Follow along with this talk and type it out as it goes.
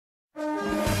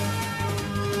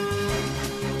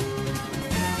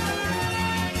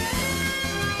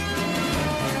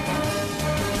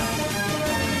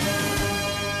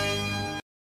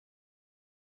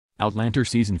Outlander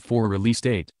Season 4 release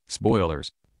date,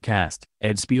 spoilers. Cast,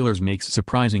 Ed Speelers makes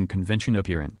surprising convention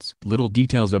appearance. Little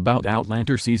details about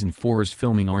Outlander Season 4's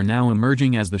filming are now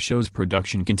emerging as the show's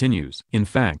production continues. In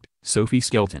fact, Sophie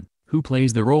Skelton, who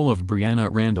plays the role of Brianna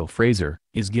Randall Fraser,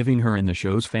 is giving her and the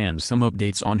show's fans some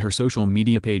updates on her social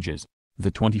media pages.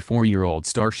 The 24-year-old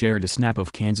star shared a snap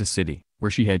of Kansas City,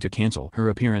 where she had to cancel her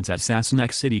appearance at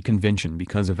Sassenach City Convention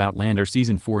because of Outlander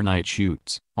Season 4 night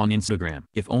shoots. On Instagram,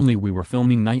 "If only we were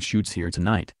filming night shoots here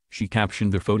tonight," she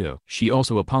captioned the photo. She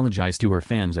also apologized to her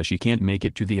fans as she can't make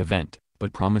it to the event,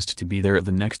 but promised to be there at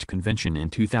the next convention in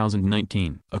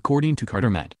 2019. According to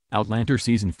Cartermat, Outlander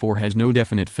Season 4 has no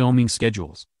definite filming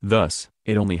schedules. Thus,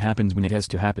 it only happens when it has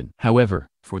to happen. However,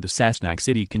 for the Sassenach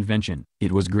City Convention,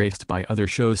 it was graced by other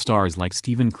show stars like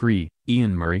Stephen Cree,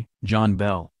 Ian Murray, John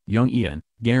Bell, Young Ian,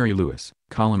 Gary Lewis,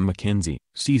 Colin McKenzie,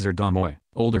 Caesar Damoy,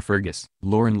 Older Fergus,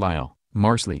 Lauren Lyle,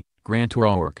 Marsley, Grant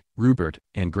O'Rourke, Rupert,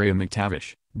 and Graham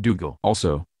McTavish, Dougal.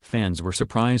 Also, fans were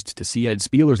surprised to see Ed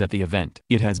Speelers at the event.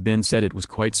 It has been said it was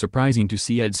quite surprising to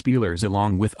see Ed Speelers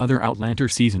along with other Outlander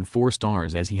Season 4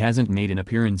 stars, as he hasn't made an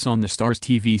appearance on the Starz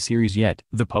TV series yet.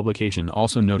 The publication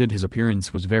also noted his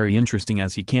appearance was very interesting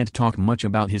as he can't talk much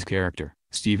about his character,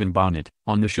 Stephen Bonnet,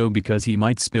 on the show because he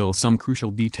might spill some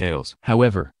crucial details.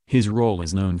 However, his role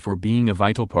is known for being a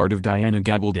vital part of Diana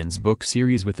Gabaldon's book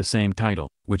series with the same title,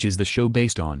 which is the show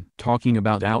based on. Talking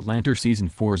about Outlander Season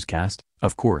 4's cast,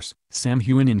 of course, Sam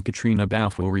Heughan and Katrina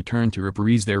Balfe will return to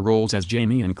reprise their roles as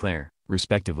Jamie and Claire,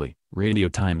 respectively, Radio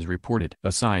Times reported.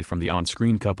 Aside from the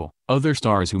on-screen couple, other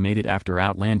stars who made it after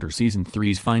Outlander Season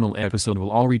 3's final episode will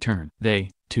all return.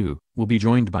 They, too, will be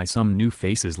joined by some new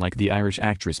faces like the Irish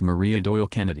actress Maria Doyle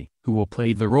Kennedy, who will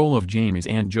play the role of Jamie's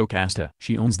Aunt Jocasta.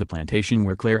 She owns the plantation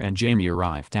where Claire and Jamie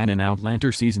arrived at in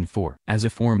Outlander Season 4. As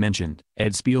aforementioned,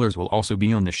 Ed Speelers will also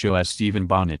be on the show as Stephen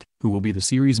Bonnet, who will be the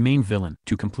series' main villain.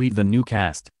 To complete the new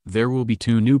cast, there will be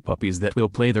 2 new puppies that will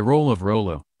play the role of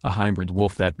Rollo, a hybrid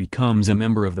wolf that becomes a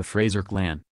member of the Fraser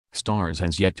clan. Starz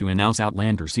has yet to announce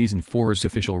Outlander Season 4's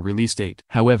official release date.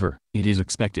 However, it is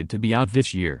expected to be out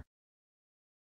this year.